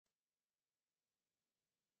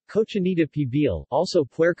Cochinita pibil, also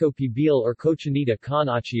puerco pibil or cochinita con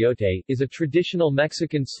achiote, is a traditional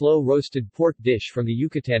Mexican slow-roasted pork dish from the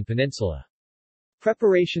Yucatan Peninsula.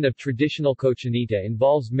 Preparation of traditional cochinita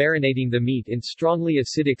involves marinating the meat in strongly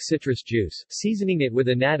acidic citrus juice, seasoning it with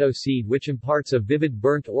annatto seed which imparts a vivid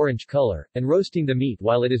burnt orange color, and roasting the meat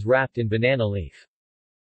while it is wrapped in banana leaf.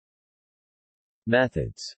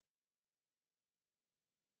 Methods.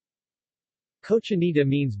 Cochinita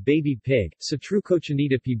means baby pig, so true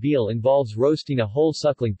cochinita pibil involves roasting a whole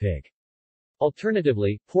suckling pig.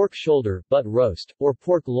 Alternatively, pork shoulder, butt roast, or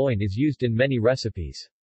pork loin is used in many recipes.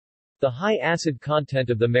 The high acid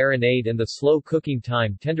content of the marinade and the slow cooking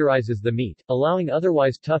time tenderizes the meat, allowing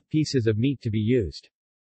otherwise tough pieces of meat to be used.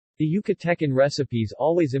 The Yucatecan recipes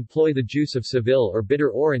always employ the juice of Seville or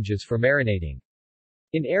bitter oranges for marinating.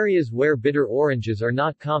 In areas where bitter oranges are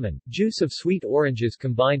not common, juice of sweet oranges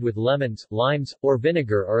combined with lemons, limes, or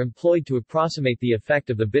vinegar are employed to approximate the effect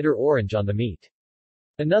of the bitter orange on the meat.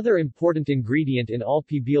 Another important ingredient in all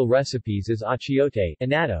pibil recipes is achiote,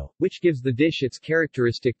 annatto, which gives the dish its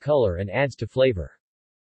characteristic color and adds to flavor.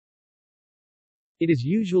 It is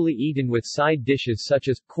usually eaten with side dishes such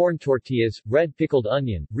as corn tortillas, red pickled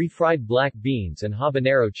onion, refried black beans and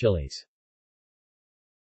habanero chilies.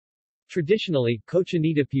 Traditionally,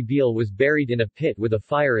 cochinita pibil was buried in a pit with a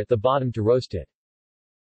fire at the bottom to roast it.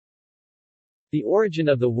 The origin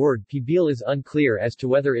of the word pibil is unclear as to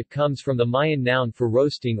whether it comes from the Mayan noun for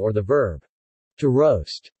roasting or the verb to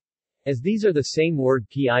roast, as these are the same word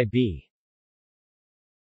pib.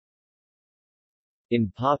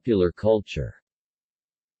 In popular culture,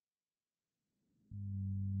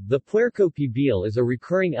 the puerco pibil is a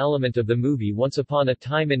recurring element of the movie Once Upon a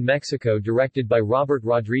Time in Mexico directed by Robert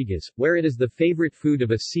Rodriguez, where it is the favorite food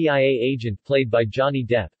of a CIA agent played by Johnny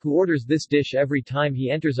Depp, who orders this dish every time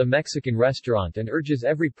he enters a Mexican restaurant and urges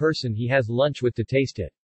every person he has lunch with to taste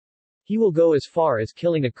it. He will go as far as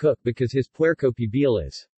killing a cook because his puerco pibil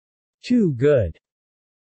is too good.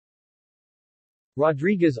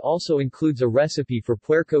 Rodriguez also includes a recipe for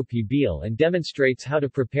puerco pibil and demonstrates how to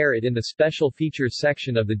prepare it in the special features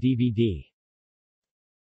section of the DVD.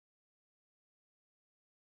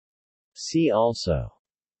 See also: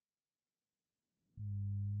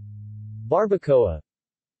 barbacoa,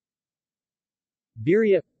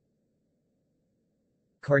 birria,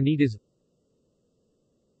 carnitas,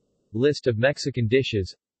 list of Mexican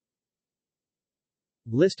dishes,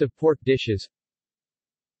 list of pork dishes,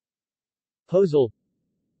 Pozole,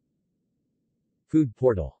 food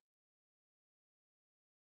portal.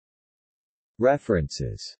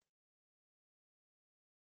 References.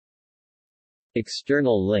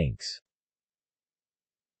 External links.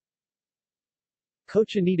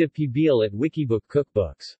 Cochinita pibil at Wikibook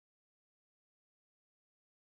Cookbooks.